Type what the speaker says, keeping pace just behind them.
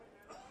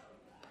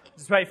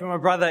Just wait for my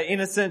brother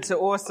Innocent to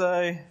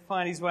also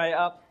find his way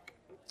up.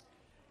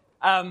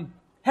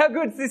 How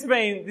good's this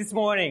been this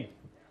morning?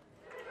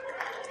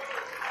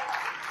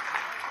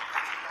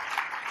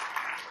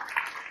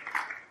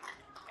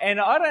 And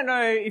I don't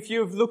know if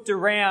you've looked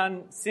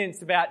around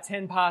since about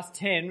 10 past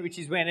 10, which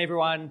is when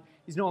everyone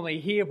is normally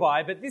here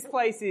by, but this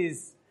place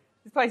is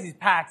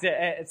packed.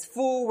 It's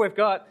full. We've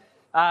got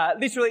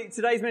literally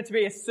today's meant to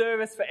be a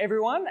service for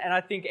everyone, and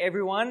I think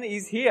everyone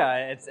is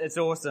here. It's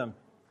awesome.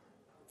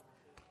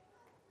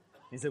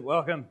 Is it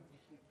welcome?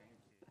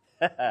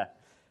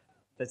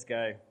 Let's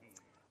go.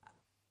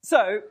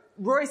 So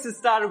Royce has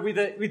started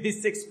with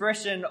this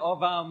expression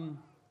of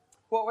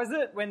what was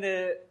it? When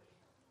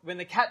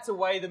the cat's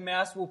away, the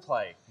mouse will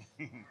play.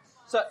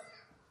 So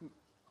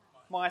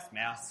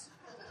mouse.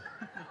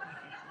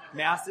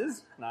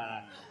 Mouses?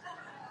 No.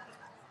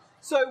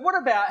 So what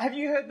about, have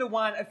you heard the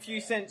one a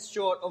few cents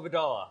short of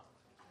 $1?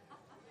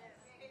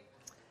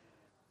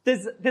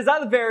 There's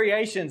other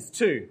variations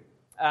too.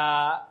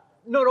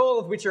 Not all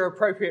of which are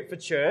appropriate for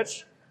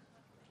church,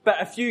 but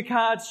a few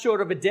cards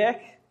short of a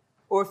deck,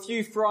 or a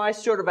few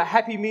fries short of a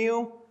Happy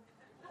Meal,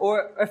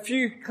 or a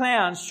few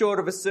clowns short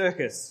of a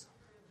circus.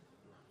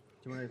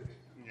 Do you want to...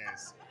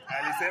 Yes.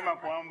 Alisema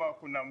kwamba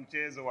kuna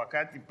mchezo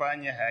wakati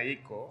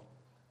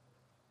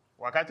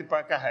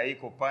paka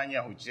haiko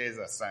panya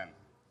hucheza sana.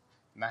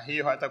 Na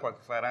hiyo hata kwa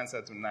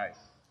Kifaransa tunayo.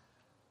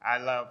 À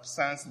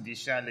l'absence du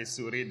chat les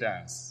souris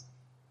dansent.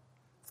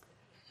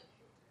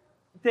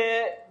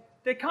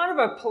 They're kind of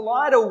a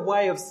politer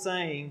way of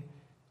saying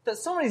that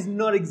someone is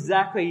not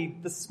exactly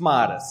the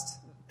smartest,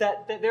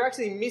 that they're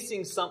actually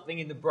missing something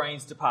in the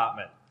brains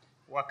department.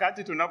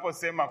 Wakati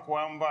tunaposema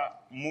kwamba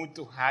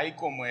mtu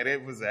haiko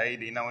mwerevu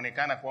zaidi,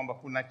 inaonekana kwamba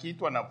kuna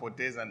kitu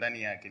anapoteza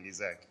ndani ya akili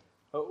zake.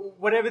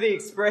 Whatever the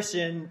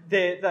expression,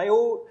 they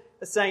all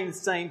are saying the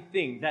same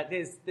thing, that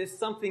there's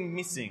something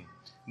missing.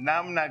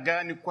 Namna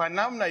gani, kwa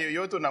namna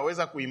yoyote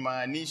unaweza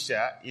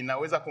kuimaanisha,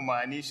 inaweza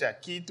kumaanisha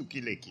kitu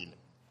kile kile.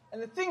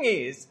 And the thing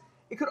is,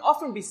 it could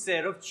often be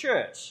said of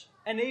church,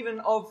 and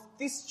even of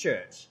this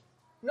church.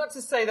 Not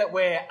to say that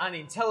we're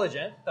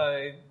unintelligent,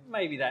 though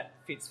maybe that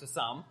fits for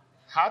some.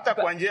 Hata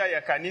kwa njia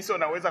ya kanisa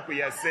unaweza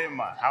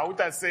kuyasema.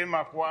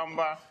 Hautasema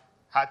kwamba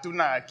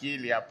hatuna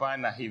akili,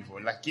 hapana hivyo.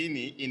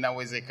 Lakini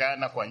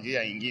inawezekana kwa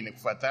njia nyingine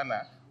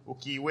kufuatana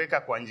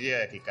ukiiweka kwa njia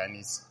ya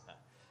kikanisa.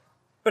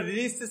 But it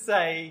is to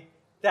say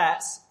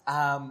that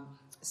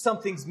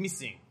something's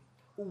missing.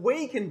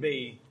 We can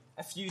be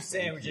a few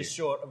sandwiches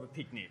short of a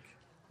picnic.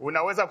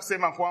 Unaweza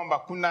kusema kwamba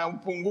kuna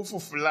upungufu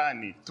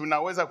fulani.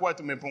 Tunaweza kuwa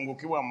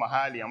tumepungukiwa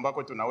mahali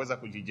ambako tunaweza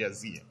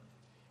kujijazia.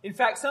 In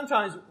fact,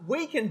 sometimes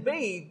we can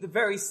be the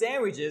very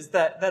sandwiches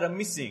that are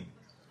missing.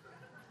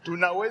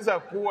 Tunaweza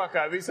kuwa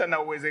kabisa na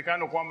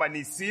uwezekano kwamba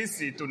ni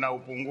sisi tuna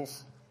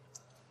upungufu.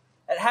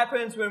 It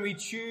happens when we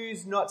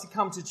choose not to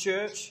come to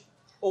church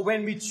or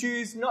when we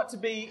choose not to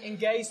be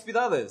engaged with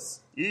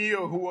others.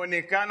 Hiyo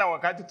huonekana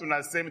wakati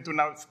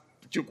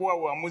tunachukua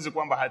uamuzi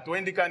kwamba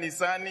hatuendi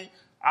kanisani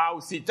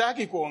au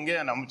sitaki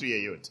kuongea na mtu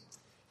yeyote.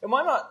 It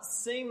might not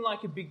seem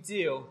like a big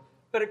deal,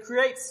 but it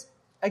creates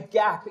a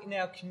gap in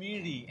our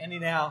community and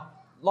in our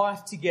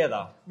life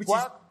together.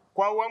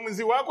 Kwa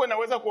uamuzi wako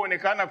inaweza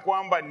kuonekana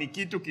kwamba ni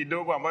kitu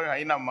kidogo ambayo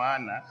haina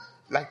maana,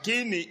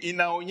 lakini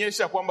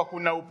inaonyesha kwamba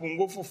kuna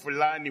upungufu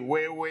fulani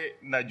wewe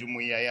na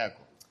jumuiya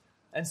yako.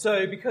 And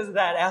so because of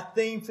that, our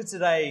theme for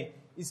today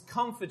is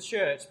come for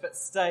church but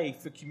stay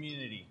for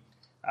community.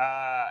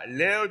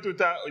 Leo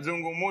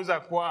tutazungumza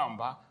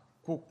kwamba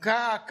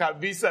kukaa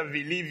kabisa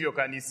vilivyo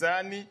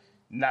kanisani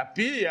na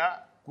pia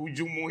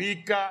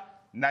kujumuika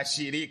na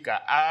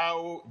shirika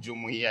au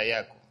jumuiya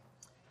yako.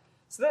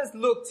 So let's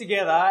look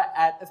together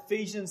at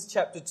Ephesians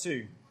chapter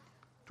 2.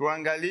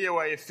 Tuangalie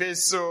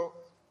Waefeso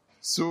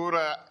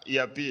sura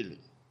ya 2.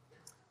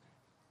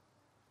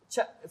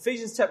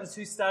 Ephesians chapter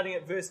 2 starting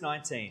at verse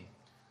 19.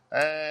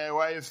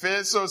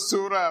 Waefeso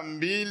sura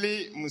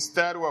 2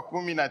 mstari wa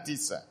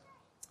 19.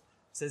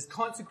 It says,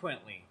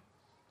 consequently,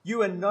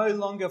 you are no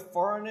longer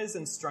foreigners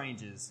and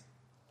strangers,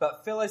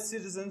 but fellow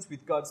citizens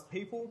with God's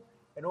people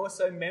and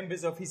also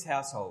members of his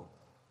household,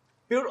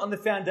 built on the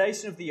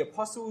foundation of the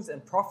apostles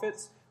and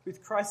prophets,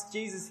 with Christ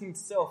Jesus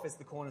himself as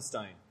the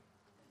cornerstone.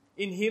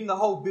 In him the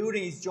whole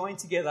building is joined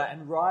together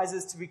and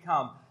rises to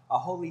become a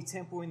holy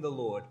temple in the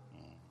Lord.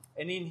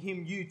 And in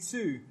him you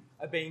too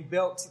are being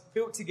built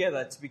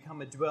together to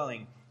become a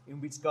dwelling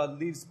in which God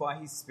lives by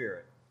his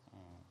Spirit.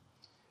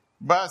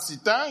 Basi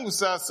tangu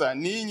sasa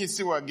ninyi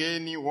si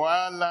wageni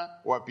wala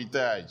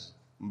wapitaji,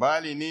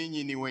 bali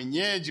ninyi ni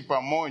wenyeji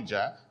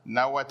pamoja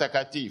na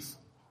watakatifu,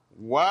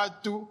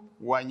 watu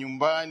wa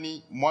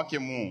nyumbani mwake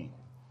Mungu.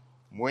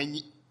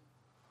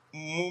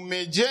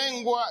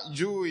 Mumejengwa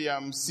juu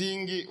ya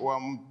msingi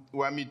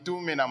wa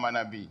mitume na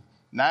manabii,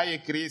 naye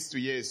Kristo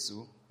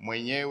Yesu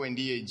mwenyewe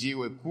ndiye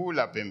jiwe kuu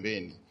la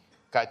pembeni.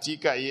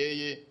 Katika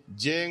yeye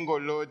jengo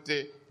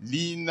lote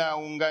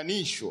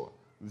linaunganishwa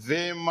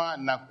vema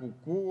na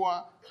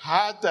kukua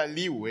hata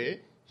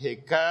liwe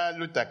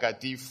hekalu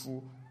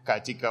takatifu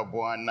katika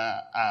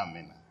Bwana.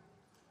 Amen.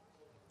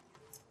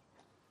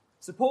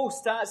 So Paul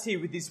starts here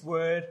with this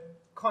word,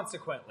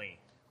 consequently.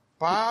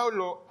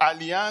 Paulo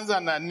alianza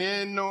na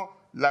neno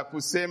la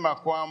kusema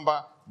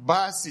kwamba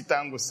basi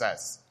tangu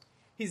sasa.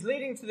 He's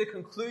leading to the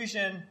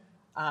conclusion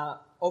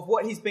of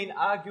what he's been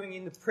arguing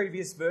in the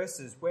previous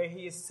verses, where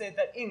he has said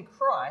that in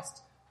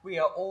Christ we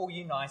are all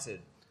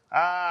united.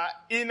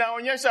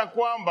 Inaonyesha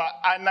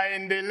kwamba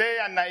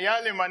anaendelea na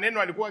yale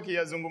maneno alikuwa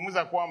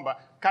akiyazungumza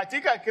kwamba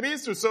katika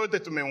Kristo sote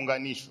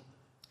tumeunganishwa.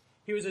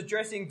 He was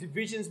addressing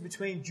divisions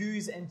between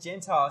Jews and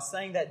Gentiles,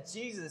 saying that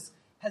Jesus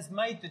has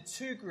made the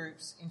two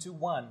groups into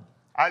one.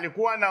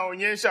 Alikuwa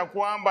anaonyesha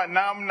kwamba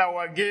namna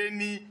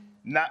wageni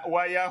na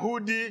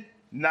Wayahudi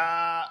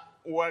na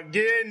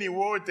wageni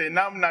wote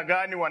namna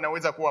gani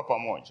wanaweza kuwa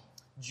pamoja.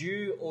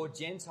 Jew or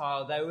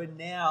Gentile, they were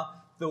now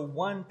the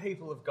one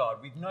people of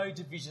God with no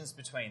divisions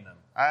between them.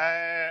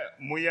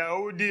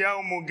 Muyahudi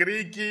au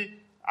Mugiriki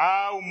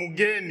au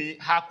mgeni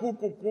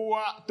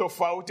hakukuwa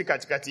tofauti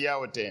katikati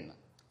yao tena.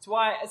 That's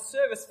why a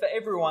service for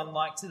everyone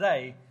like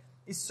today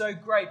is so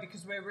great,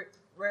 because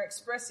we're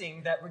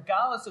expressing that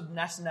regardless of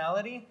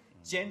nationality,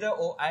 gender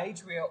or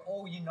age, we are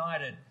all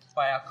united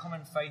by our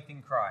common faith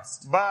in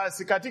Christ.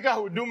 Basi katika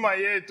huduma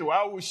yetu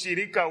au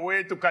ushirika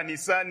wetu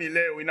kanisani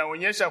leo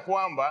inaonyesha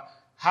kwamba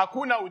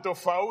hakuna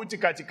utofauti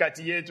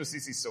katikati yetu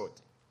sisi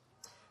sote.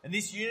 And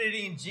this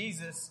unity in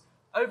Jesus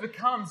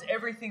overcomes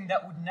everything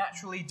that would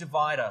naturally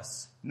divide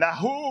us. Na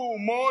huu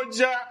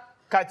umoja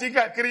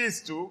katika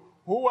Kristo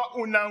huwa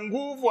una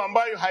nguvu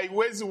ambayo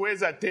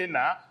haiwezi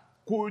tena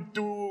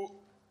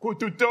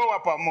kututoa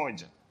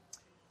pamoja.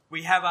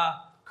 We have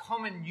a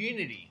common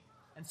unity,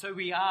 and so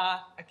we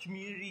are a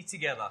community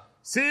together.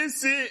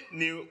 Sisi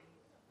ni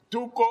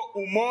tuko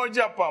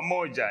umoja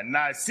pamoja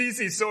na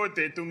sisi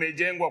sote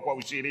tumejengwa kwa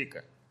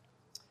ushirika.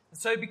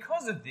 So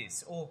because of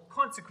this, or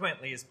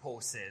consequently as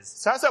Paul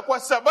says, sasa kwa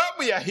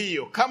sababu ya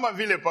hiyo, kama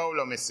vile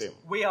Paulo amesema,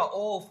 we are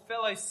all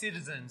fellow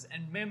citizens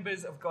and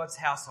members of God's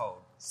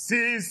household.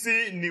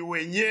 Sisi ni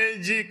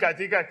wenyeji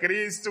katika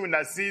Kristo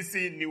na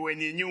sisi ni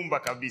wenye nyumba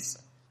kabisa.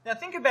 Now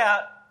think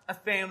about a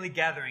family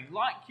gathering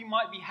like you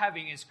might be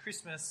having as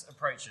Christmas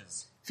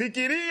approaches.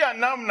 Fikiria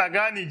namna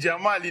gani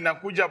jamaa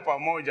linakuja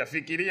pamoja.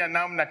 Fikiria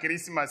namna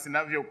Christmas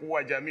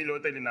inavyokuwa, jamii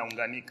lote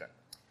linaunganika.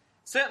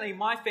 Certainly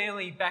my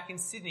family back in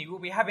Sydney will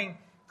be having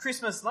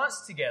Christmas lunch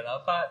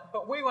together,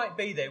 but we won't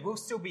be there. We'll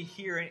still be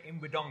here in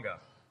Wodonga.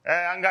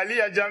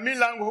 Angalia jamii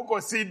langu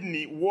huko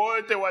Sydney,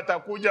 wote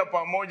watakuja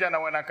pamoja na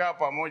wanakaa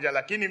pamoja,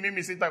 lakini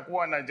mimi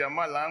sitakuwa na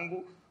jamaa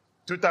langu,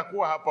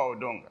 tutakuwa hapa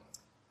Wodonga.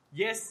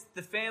 Yes,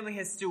 the family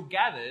has still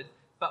gathered,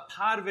 but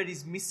part of it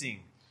is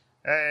missing.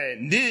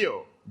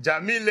 Ndiyo,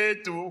 jamii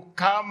letu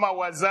kama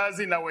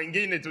wazazi na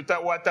wengine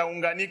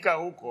wataunganika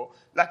huko,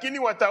 lakini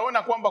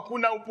wataona kwamba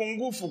kuna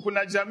upungufu,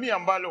 kuna jamii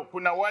ambalo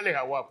kuna wale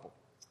hawapo.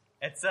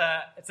 It's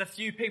a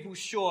few people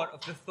short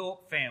of the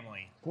Thorp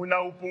family.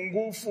 Kuna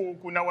upungufu,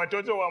 kuna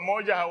watoto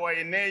wamoja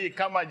hawaenei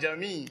kama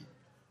jamii.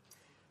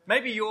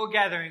 Maybe your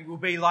gathering will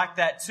be like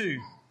that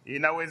too.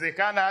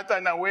 Inawezekana hata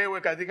na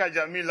wewe katika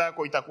jamii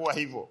lako itakuwa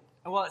hivyo.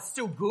 And while it's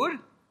still good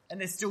and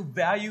there's still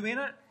value in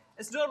it,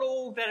 it's not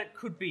all that it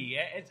could be.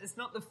 It's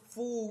not the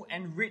full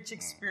and rich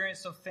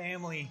experience of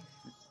family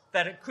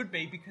that it could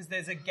be, because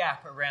there's a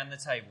gap around the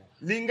table.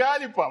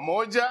 Lingali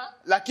pamoja,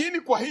 lakini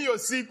kwa hiyo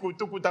siku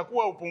tu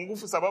kutakuwa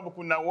upungufu, sababu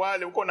kuna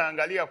wale uko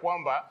naangalia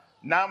kwamba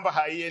namba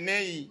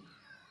haienei.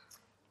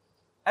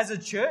 As a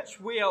church,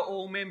 we are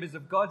all members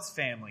of God's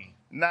family.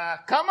 Na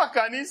kama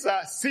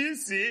kanisa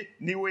sisi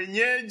ni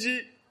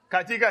wenyeji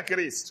katika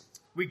Kristo.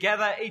 We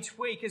gather each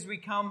week as we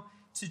come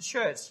to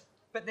church,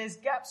 but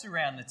there's gaps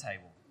around the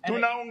table.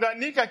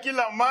 Tunaunganika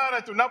kila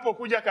mara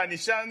tunapokuja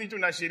kanisani,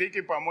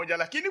 tunashiriki pamoja,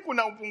 lakini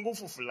kuna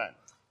upungufu fulani.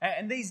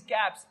 And these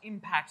gaps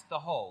impact the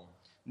whole.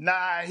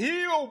 Na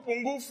hiyo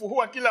upungufu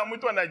huwa kila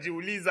mtu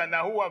anajiuliza, na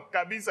huwa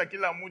kabisa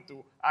kila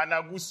mtu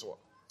anaguswa.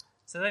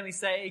 So let me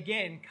say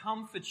again,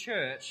 come for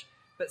church,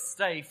 but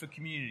stay for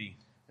community.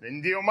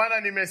 Ndio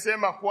maana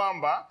nimesema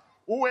kwamba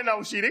uwe na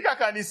ushirika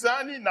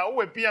kanisani na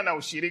uwe pia na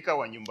ushirika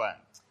wa nyumbani.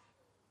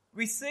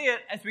 We see it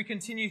as we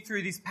continue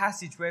through this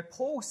passage where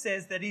Paul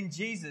says that in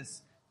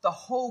Jesus, the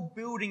whole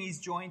building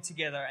is joined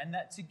together, and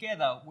that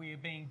together we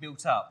are being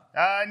built up.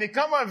 Ni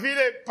kama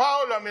vile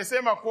Paulo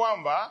amesema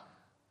kwamba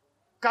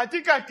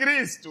katika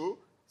Kristo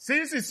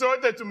sisi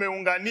sote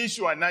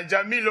tumeunganishwa na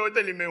jamii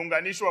lote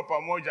limeunganishwa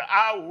pamoja,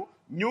 au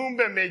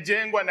nyumba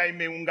imejengwa na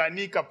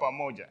imeunganika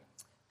pamoja.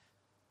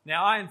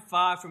 Now I am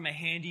far from a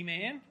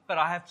handyman, but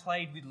I have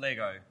played with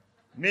Lego.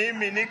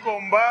 Mimi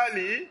niko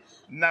mbali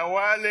na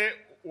wale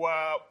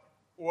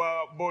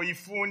wa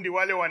boifundi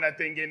wale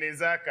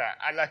wanatengenezaka,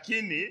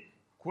 lakini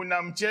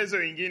kuna mchezo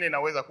mwingine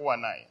naweza kuwa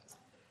naye.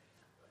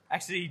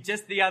 Actually,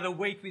 just the other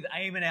week with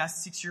Eamon, our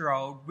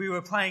 6-year-old, we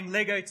were playing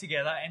Lego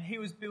together, and he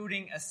was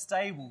building a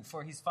stable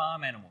for his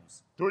farm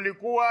animals.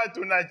 Tulikuwa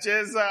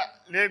tunacheza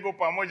Lego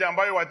pamoja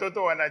ambayo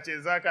watoto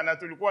wanachezaka, na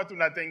tulikuwa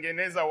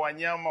tunatengeneza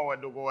wanyama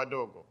wadogo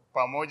wadogo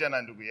pamoja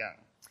na ndugu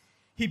yangu.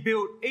 He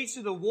built each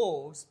of the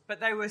walls, but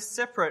they were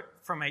separate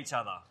from each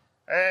other.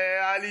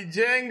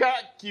 Alijenga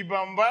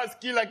kibambazi,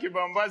 kila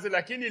kibambazi,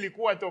 lakini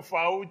ilikuwa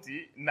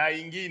tofauti na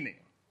ingine.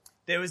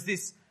 There was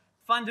this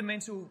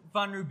fundamental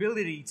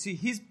vulnerability to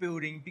his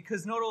building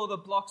because not all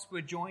the blocks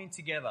were joined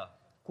together.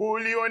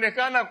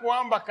 Kulionekana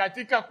kwamba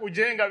katika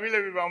kujenga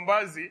vile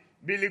vibambazi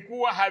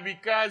vilikuwa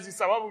havikazi,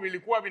 sababu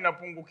vilikuwa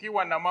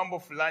vinapungukiwa na mambo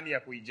fulani ya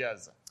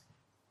kuijaza.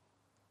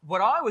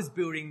 What I was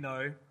building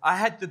though, I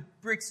had the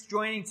bricks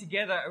joining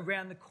together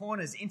around the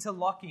corners,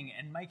 interlocking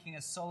and making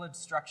a solid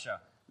structure.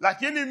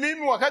 Lakini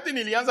mimi wakati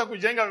nilianza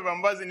kujenga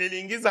vibambazi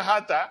niliingiza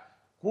hata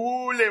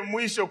kule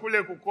mwisho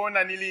kule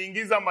kukona,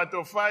 niliingiza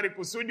matofari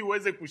kusudi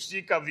uweze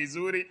kushika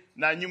vizuri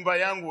na nyumba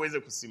yangu uweze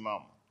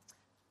kusimama.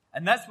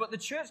 And that's what the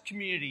church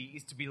community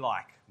is to be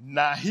like.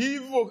 Na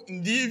hivyo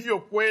ndivyo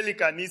kweli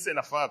kanisa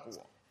inafaa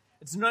kuwa.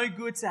 It's no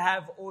good to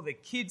have all the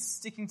kids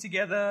sticking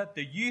together,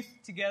 the youth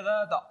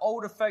together, the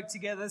older folk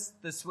together,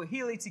 the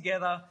Swahili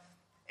together,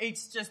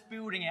 each just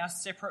building our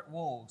separate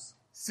walls.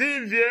 Si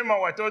vyema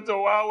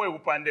watoto wawe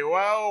upande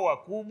wao,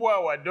 wakubwa,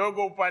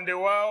 wadogo upande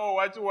wao,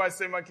 watu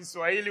wasema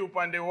Kiswahili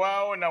upande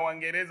wao na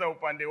Waingereza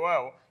upande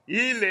wao.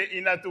 Ile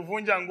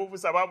inatuvunja nguvu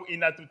sababu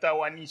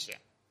inatutawanisha.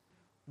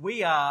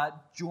 We are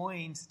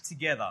joined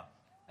together.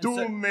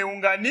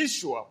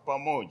 Tumeunganishwa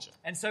pamoja.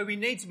 And so we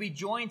need to be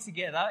joined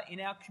together in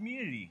our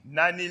community.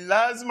 Na ni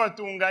lazima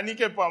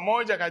tuunganike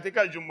pamoja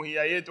katika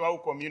jumuiya yetu au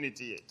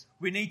community yetu.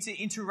 We need to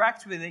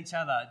interact with each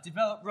other,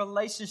 develop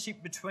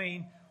relationship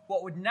between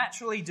what would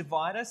naturally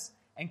divide us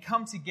and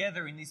come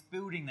together in this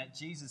building that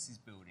Jesus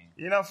is building.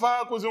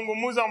 Inafaa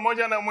kuzungumza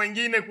mmoja na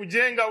mwingine,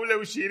 kujenga ule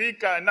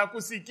ushirika na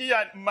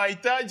kusikia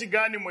mahitaji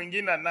gani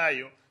mwingine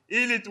nayo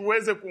ili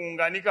tuweze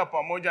kuunganika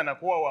pamoja na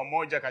kuwa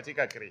wamoja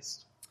katika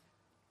Kristo.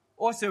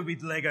 Also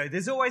with Lego,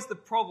 there's always the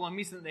problem,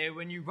 isn't there,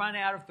 when you run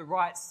out of the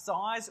right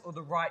size or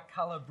the right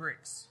color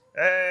bricks.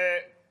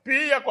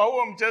 Pia kwa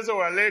huo mchezo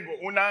wa Lego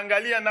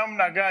unaangalia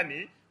namna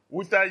gani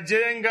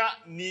utajenga,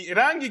 ni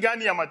rangi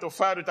gani ya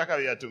matofali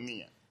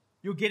utakayoyatumia.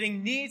 You're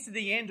getting near to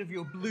the end of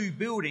your blue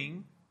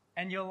building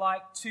and you're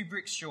like 2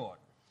 bricks short.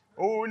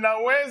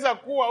 Unaweza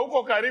kuwa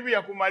uko karibu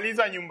ya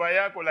kumaliza nyumba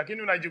yako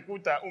lakini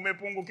unajikuta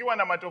umepungukiwa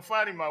na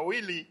matofali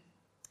mawili.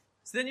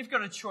 So then you've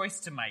got a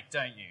choice to make,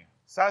 don't you?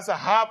 Sasa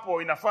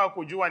hapo inafaa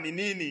kujua ni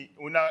nini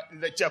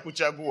cha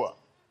kuchagua.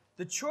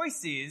 The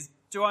choice is,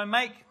 do I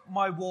make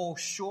my wall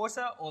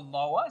shorter or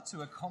lower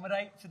to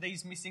accommodate for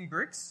these missing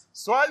bricks?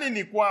 Swali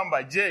ni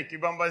kwamba je,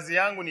 kibambazi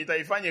yangu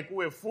nitaifanye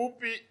kuwe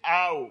fupi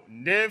au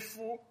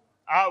ndefu,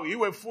 au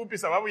iwe fupi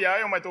sababu ya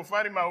hayo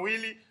matofali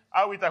mawili,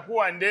 au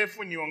itakuwa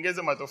ndefu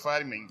niongeze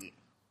matofali mengine?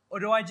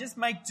 Or do I just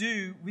make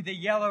do with a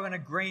yellow and a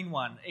green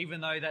one,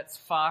 even though that's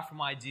far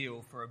from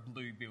ideal for a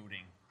blue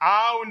building?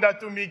 Au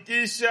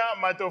ndatumikisha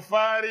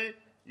matofali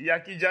ya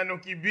kijano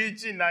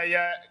kibichi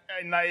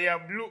na ya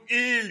blue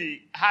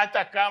ili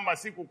hata kama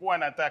sikukuwa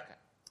nataka.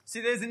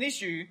 See, there's an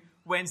issue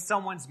when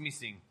someone's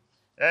missing.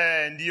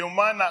 Ndiyo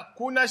maana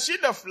kuna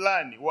shida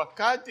fulani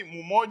wakati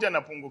mmoja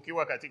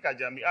anapungukiwa katika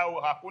jamii au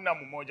hakuna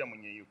mmoja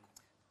mwenye yuko.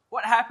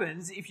 What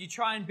happens if you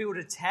try and build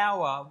a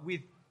tower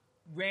with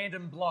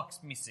random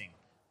blocks missing?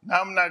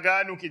 Namna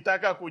gani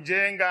ukitaka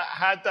kujenga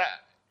hata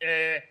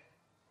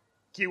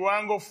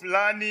kiwango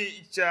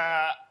fulani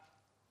cha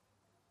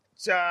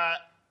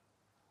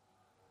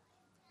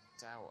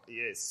tower,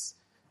 yes.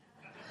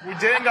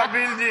 Kujenga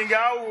building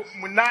au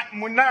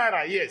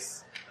munara,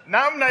 yes.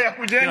 Namna ya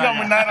kujenga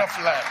munara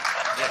fulani.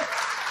 Yes.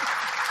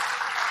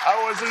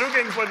 I was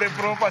looking for the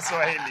proper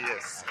Swahili,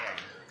 yes.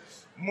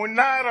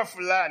 Munara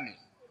fulani.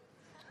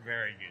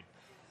 Very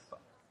good.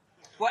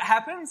 What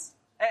happens?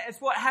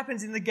 It's what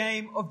happens in the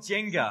game of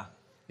Jenga.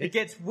 It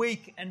gets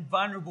weak and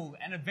vulnerable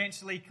and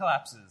eventually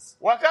collapses.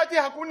 Wakati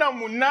hakuna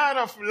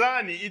munara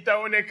fulani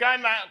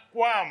itaonekana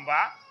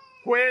kwamba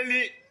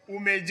kweli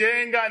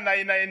umejenga na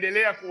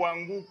inaendelea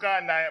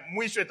kuanguka na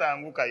mwisho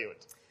itaanguka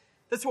yote.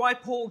 That's why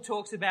Paul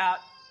talks about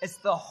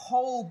it's the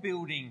whole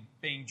building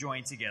being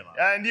joined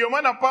together. Ndiyo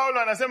maana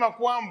Paulo anasema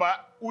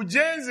kwamba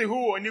ujenzi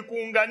huo ni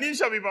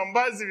kuunganisha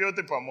vibambazi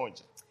vyote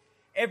pamoja.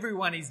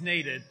 Everyone is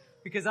needed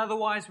because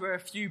otherwise we're a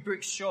few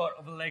bricks short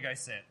of a Lego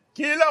set.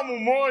 Kila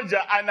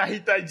mmoja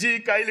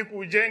anahitajika ili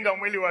kujenga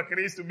mwili wa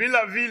Kristo.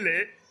 Bila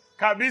vile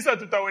kabisa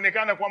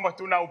tutaonekana kwamba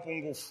tuna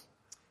upungufu.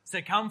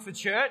 So come for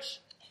church,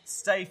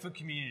 stay for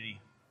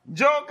community.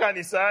 Njoo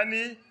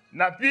kanisani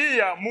na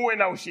pia muwe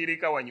na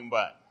ushirika wa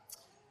nyumbani.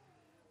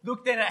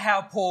 Look then at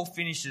how Paul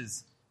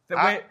finishes.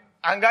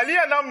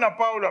 Angalia namna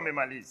Paulo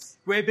amemaliza.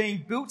 We're being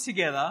built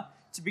together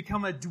to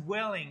become a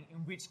dwelling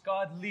in which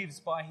God lives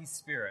by his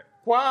Spirit.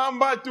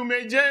 Kwamba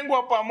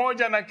tumejengwa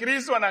pamoja na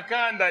Kristo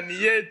anakaa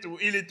ndani yetu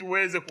ili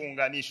tuweze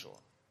kuunganishwa.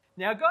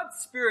 Now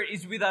God's Spirit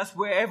is with us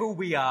wherever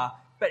we are,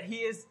 but he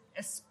is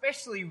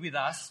especially with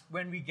us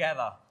when we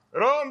gather.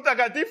 Roho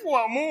Mtakatifu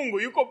wa Mungu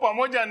yuko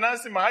pamoja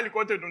nasi mahali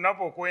kote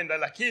tunapokwenda,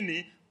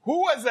 lakini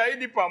huwa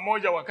zaidi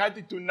pamoja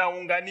wakati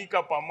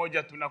tunaunganika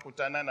pamoja,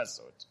 tunakutanana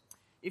sote.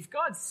 If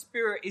God's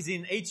Spirit is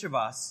in each of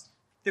us,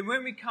 then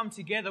when we come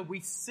together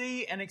we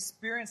see and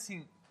experience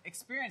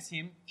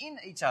him in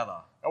each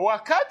other.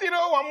 Wakati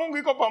Roho wa Mungu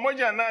yuko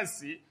pamoja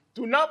nasi,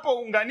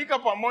 tunapounganika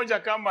pamoja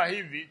kama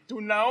hivi,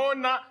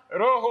 tunaona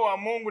roho wa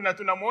Mungu na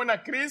tunamuona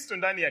Kristo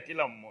ndani ya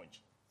kila mmoja.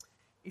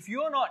 If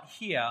you're not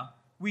here,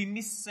 we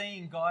miss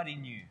seeing God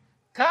in you.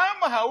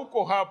 Kama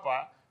hauko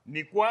hapa,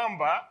 ni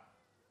kwamba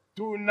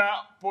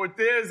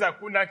tunapoteza,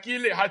 kuna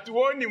kile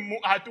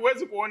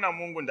hatuwezi kuona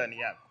Mungu ndani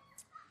yako.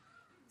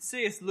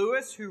 C.S.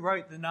 Lewis, who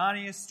wrote the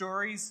Narnia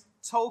stories,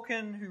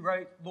 Tolkien, who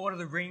wrote Lord of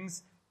the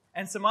Rings,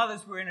 and some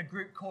others were in a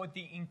group called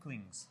the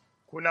Inklings.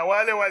 Kuna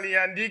wale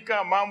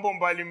waliandika mambo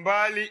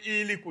mbalimbali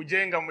ili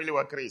kujenga mwili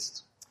wa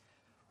Kristo.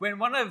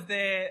 When one of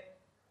their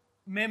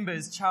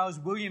members, Charles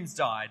Williams,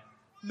 died,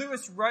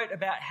 Lewis wrote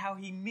about how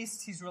he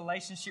missed his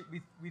relationship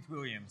with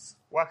Williams.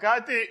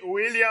 Wakati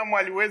William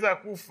aliweza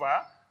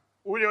kufa,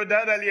 ule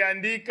dada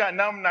aliandika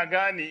namna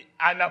gani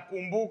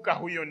anakumbuka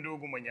huyo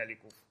ndugu mwenye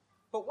alikufa.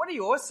 But what he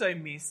also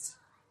missed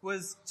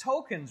was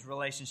Tolkien's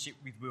relationship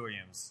with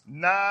Williams.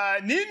 Na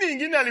nini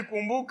ingine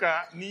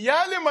alikumbuka ni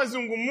yale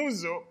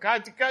mazungumzo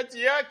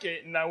katikati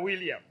yake na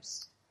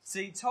Williams.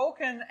 See,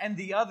 Tolkien and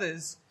the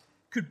others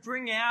could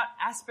bring out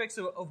aspects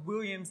of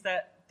Williams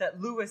that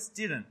Lewis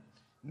didn't.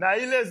 Na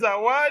ile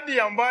zawadi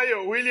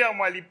ambayo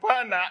William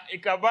alipana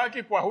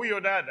ikabaki kwa huyo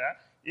dada,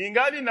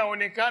 ingali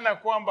inaonekana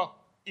kwamba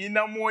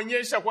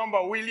inamuonyesha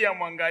kwamba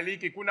William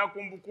angaliki, kuna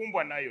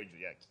kumbukumbu nayo juu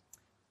yake.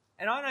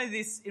 And I know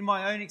this in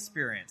my own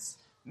experience.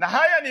 Na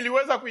haya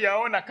niliweza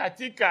kuyaona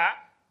katika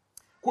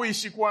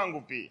kuishi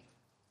kwangu pia.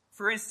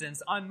 For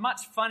instance, I'm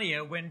much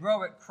funnier when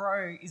Robert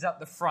Crow is up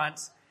the front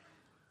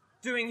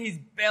doing his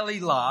belly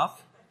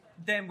laugh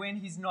than when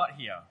he's not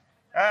here.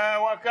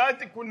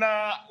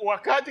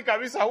 Wakati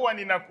kabisa huwa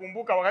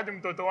ninakumbuka wakati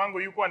mtoto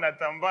wangu yuko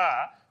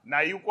anatambaa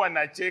na yuko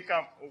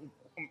anacheka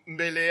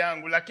mbele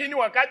yangu, lakini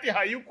wakati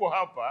hayuko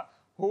hapa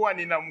huwa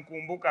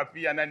ninamkumbuka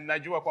pia na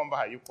ninajua kwamba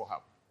hayuko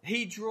hapa.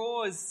 He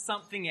draws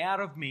something out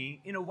of me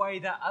in a way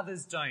that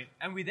others don't,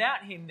 and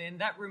without him then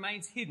that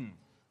remains hidden.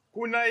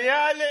 Kuna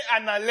yale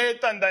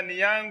analeta ndani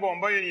yangu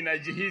ambayo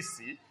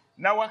ninajihisi,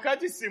 na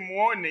wakati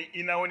simuone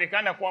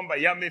inaonekana kwamba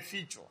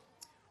yamefichwa.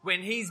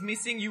 When he's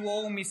missing, you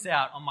all miss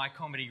out on my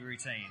comedy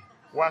routine.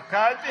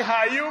 Wakati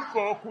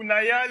hayuko,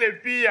 kuna yale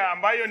pia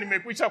ambayo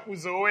nimekwisha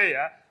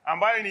kuzoea,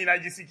 ambayo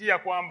ninajisikia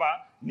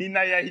kwamba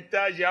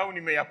ninayahitaji au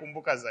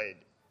nimeyakumbuka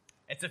zaidi.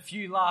 It's a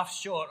few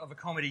laughs short of a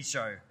comedy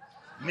show.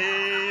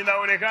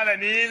 Inaonekana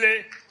ni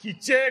ile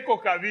kicheko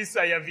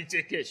kabisa ya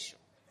vichekesho.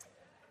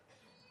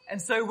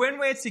 And so when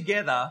we're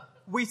together,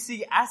 we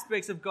see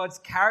aspects of God's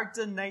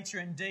character,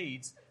 nature and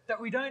deeds that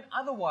we don't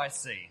otherwise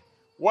see.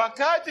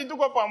 Wakati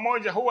tuko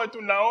pamoja huwa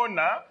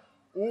tunaona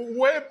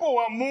uwepo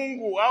wa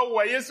Mungu au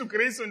wa Yesu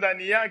Kristo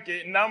ndani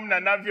yake, namna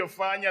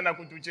anavyofanya na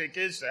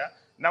kutuchekesha,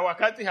 na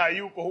wakati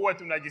hayuko huwa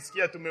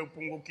tunajisikia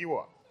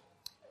tumepungukiwa.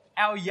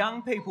 Our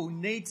young people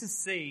need to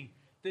see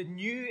the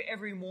new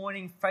every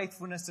morning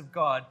faithfulness of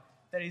God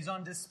that is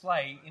on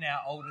display in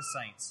our older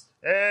saints.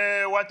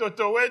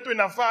 Watoto wetu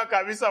inafaa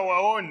kabisa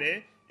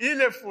waone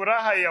ile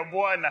furaha ya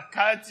Bwana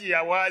kati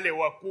ya wale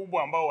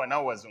wakubwa ambao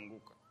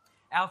wanaowazunguka.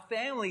 Our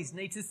families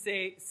need to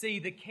see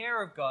the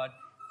care of God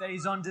that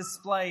is on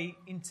display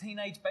in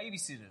teenage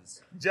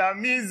babysitters.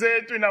 Jamii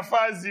zetu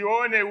inafaa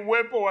zione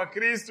uwepo wa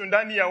Kristo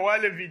ndani ya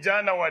wale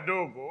vijana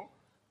wadogo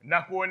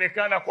na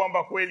kuonekana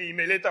kwamba kweli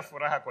imeleta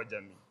furaha kwa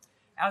jamii.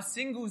 Our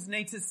singles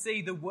need to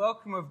see the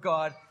welcome of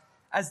God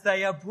as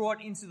they are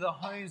brought into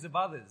the homes of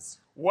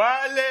others.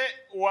 Wale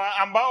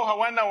ambao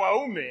hawana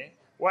waume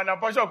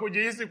wanapaswa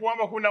kujihisi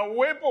kwamba kuna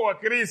uwepo wa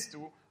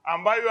Kristo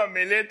ambayo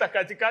ameleta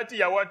katikati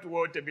ya watu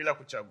wote bila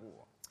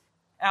kuchagua.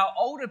 Our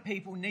older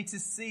people need to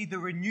see the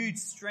renewed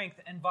strength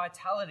and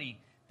vitality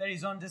that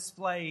is on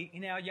display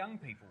in our young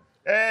people.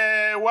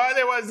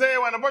 Wale wazee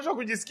wanapaswa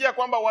kujisikia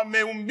kwamba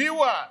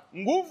wameumbiwa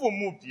nguvu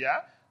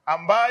mpya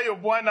ambayo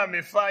Bwana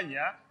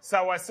amefanya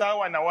sawa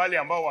sawa na wale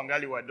ambao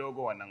wangali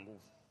wadogo wana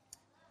nguvu.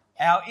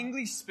 Our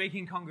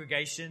English-speaking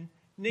congregation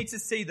need to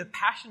see the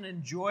passion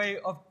and joy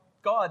of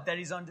God that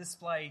is on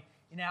display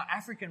in our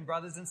African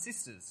brothers and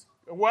sisters.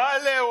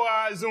 Wale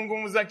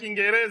wazungumza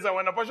Kiingereza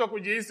wanapaswa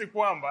kujihisi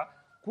kwamba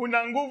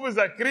kuna nguvu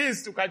za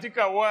Kristo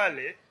katika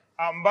wale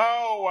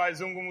ambao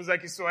wazungumza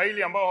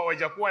Kiswahili ambao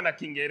hawajakuwa na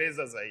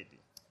Kiingereza zaidi.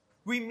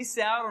 We miss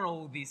out on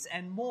all this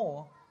and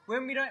more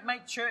when we don't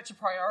make church a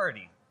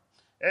priority.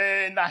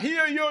 Na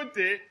hiyo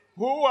yote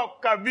huwa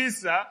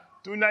kabisa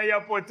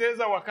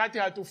tunayapoteza wakati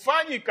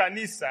hatufanyi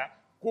kanisa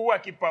kuwa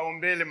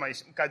kipaumbele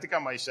katika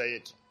maisha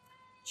yetu.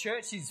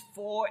 Church is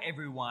for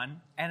everyone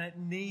and it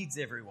needs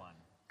everyone.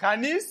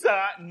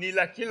 Kanisa ni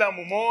la kila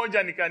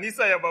mmoja, ni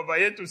kanisa ya baba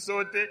yetu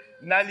sote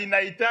na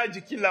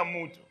linahitaji kila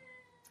mtu.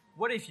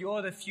 What if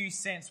you're the few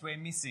cents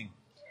we're missing?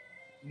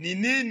 Ni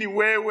nini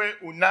wewe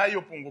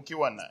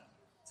unayopungukiwa nayo?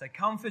 So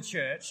come for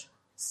church,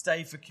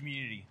 stay for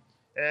community.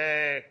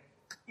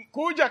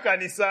 Kuja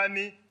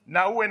kanisani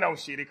na uwe na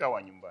ushirika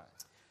wa nyumbani.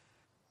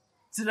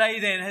 Today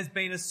then has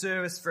been a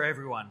service for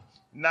everyone.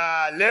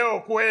 Na leo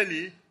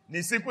kweli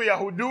ni siku ya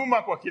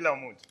huduma kwa kila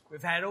mtu.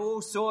 We've had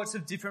all sorts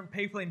of different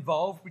people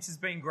involved, which has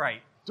been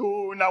great.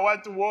 Tuna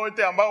watu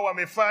wote ambao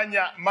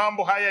wamefanya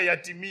mambo haya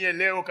yatimie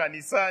leo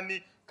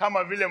kanisani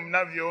kama vile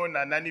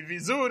mnavyoona, na ni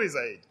vizuri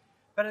zaidi.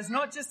 But it's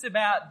not just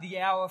about the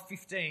hour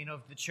 15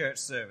 of the church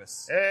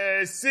service.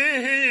 Si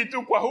hii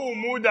tu kwa huu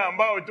muda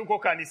ambao tuko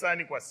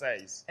kanisani kwa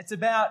saizi. It's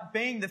about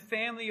being the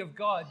family of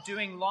God,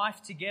 doing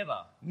life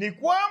together. Ni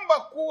kwamba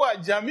kuwa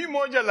jamii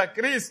moja la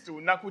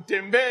Kristo na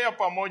kutembea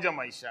pamoja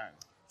maishani.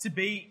 To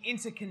be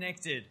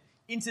interconnected,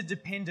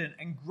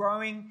 interdependent, and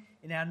growing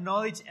in our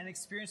knowledge and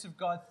experience of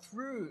God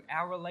through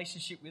our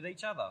relationship with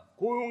each other.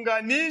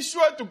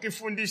 Kuunganishwa,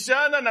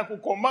 tukifundishana na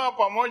kukomaa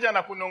pamoja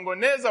na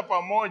kunongoneza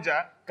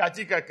pamoja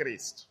katika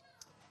Kristo.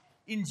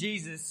 In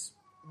Jesus,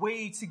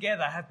 we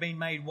together have been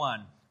made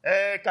one.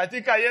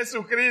 Katika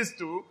Yesu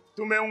Kristo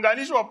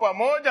tumeunganishwa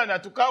pamoja na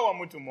tukawa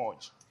mtu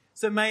mmoja.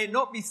 So may it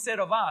not be said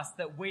of us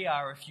that we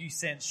are a few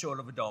cents short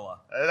of a dollar.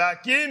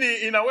 Lakini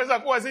inaweza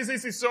kuwa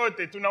sisi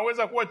sote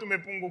tunaweza kuwa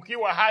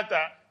tumepungukiwa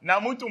hata na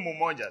mtu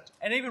mmoja tu.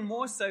 And even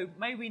more so,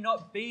 may we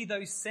not be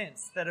those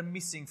cents that are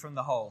missing from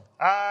the whole.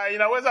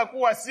 Inaweza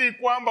kuwa si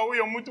kwamba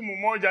huyo mtu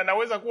mmoja,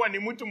 anaweza kuwa ni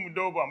mtu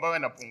mdogo ambaye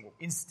anapunguka.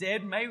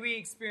 Instead, may we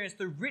experience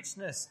the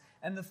richness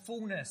and the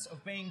fullness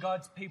of being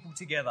God's people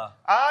together.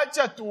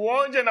 Acha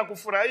tuonje na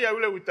kufurahia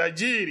ule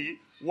utajiri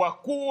wa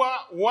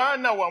kuwa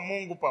wana wa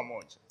Mungu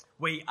pamoja.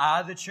 We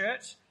are the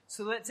church,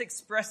 so let's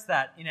express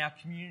that in our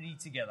community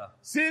together.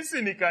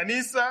 Sisi ni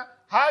kanisa,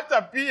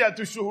 hata pia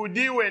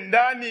tushuhudiwe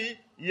ndani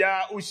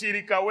ya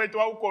ushirika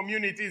wetu au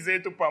community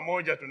zetu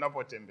pamoja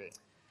tunapotembea.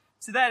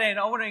 To that end,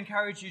 I want to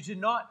encourage you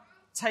to not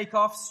take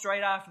off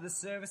straight after the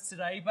service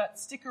today, but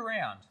stick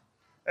around.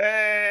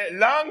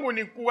 Langu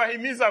ni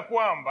kuwahimiza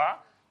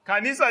kwamba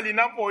kanisa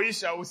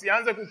linapoisha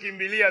usianze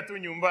kukimbilia tu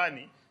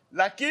nyumbani,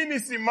 lakini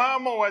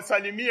simama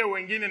wasalimie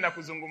wengine na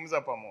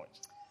kuzungumza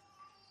pamoja.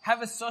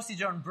 Have a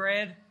sausage on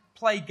bread,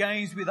 play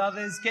games with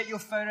others, get your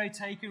photo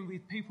taken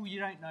with people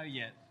you don't know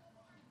yet.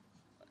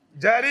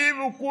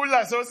 Jaribu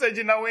kula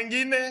sausage na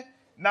wengine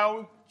na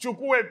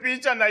uchukue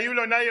picha na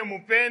yule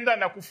unayempenda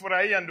na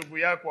kufurahia ndugu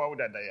yako au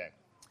dada yako.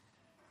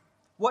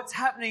 What's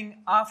happening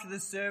after the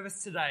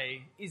service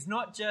today is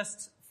not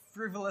just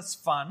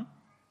frivolous fun.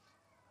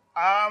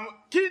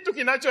 Kitu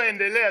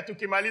kinachoendelea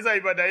tukimaliza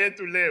ibada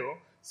yetu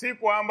leo si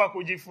kwamba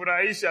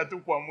kujifurahisha tu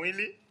kwa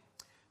mwili,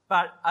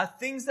 but are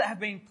things that have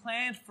been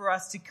planned for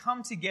us to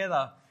come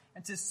together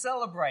and to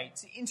celebrate,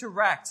 to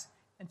interact,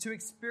 and to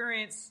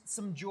experience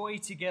some joy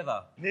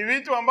together. Ni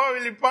vitu ambavyo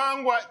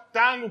vilipangwa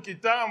tangu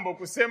kitambo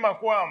kusema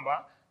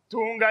kwamba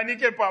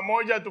tuunganike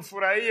pamoja,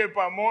 tufurahie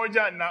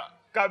pamoja na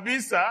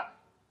kabisa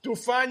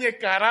tufanye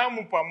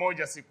karamu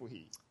pamoja siku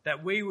hii. That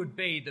we would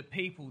be the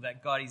people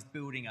that God is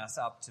building us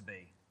up to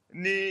be.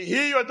 Ni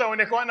hiyo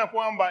taonekana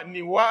kwamba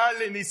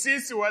ni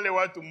sisi wale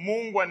watu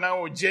Mungu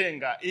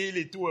anaojenga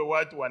ili tuwe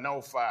watu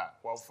wanaofaa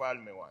kwa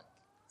ufalme wake.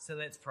 So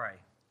let's pray.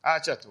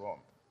 Acha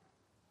tuombe.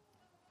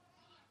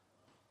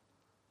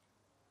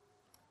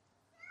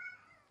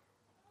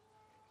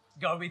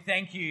 God, we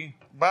thank you.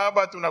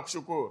 Baba,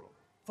 tunakushukuru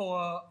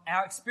for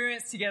our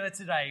experience together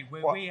today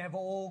where we have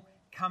all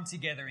come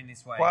together in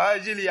this way. Kwa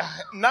ajili ya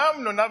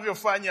namna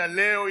navyofanya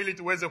leo ili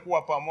tuweze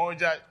kuwa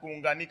pamoja,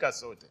 kuunganika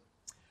sote.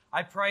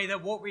 I pray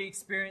that what we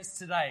experience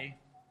today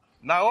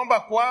naomba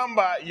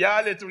kwamba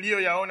yale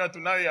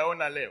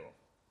tunayoyaona leo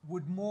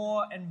would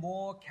more and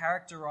more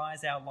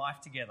characterize our life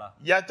together.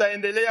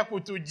 Yataendelea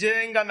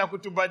kutujenga na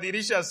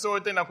kutubadilisha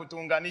sote na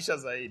kutuunganisha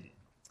zaidi.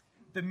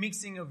 The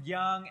mixing of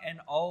young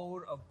and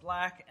old, of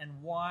black and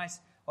white,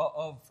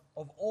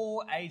 of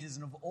all ages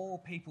and of all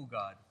people,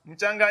 God.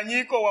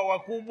 Mchanganyiko wa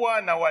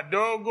wakubwa na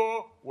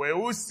wadogo,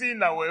 weusi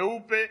na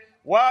weupe,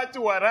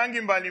 watu wa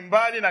rangi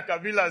mbalimbali na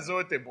kabila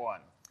zote,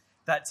 Bwana.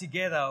 That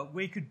together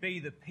we could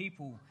be the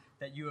people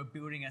that you are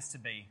building us to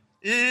be.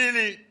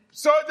 Ili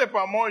sote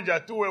pamoja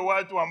tuwe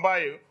watu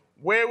ambayo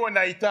wewe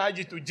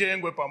unahitaji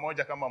tujengwe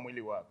pamoja kama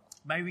mwili wako.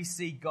 May we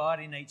see God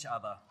in each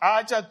other.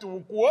 Acha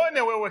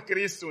tukuone wewe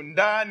Kristo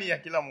ndani ya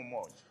kila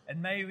mmoja.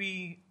 And may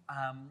we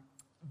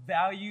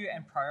value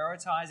and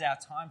prioritize our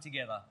time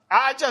together.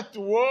 Acha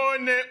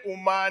tuone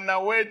umaana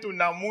wetu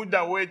na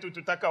muda wetu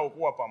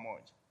tutakaokuwa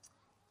pamoja.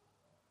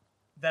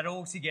 That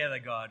all together,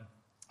 God,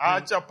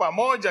 acha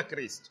pamoja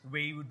Kristo,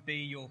 we would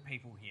be your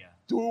people here.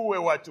 Tuwe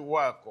watu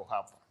wako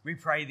hapa. We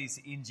pray this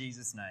in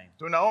Jesus' name.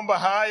 Tunaomba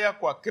haya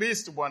kwa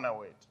Kristo Bwana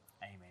wetu.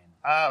 Amen.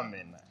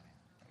 Amen.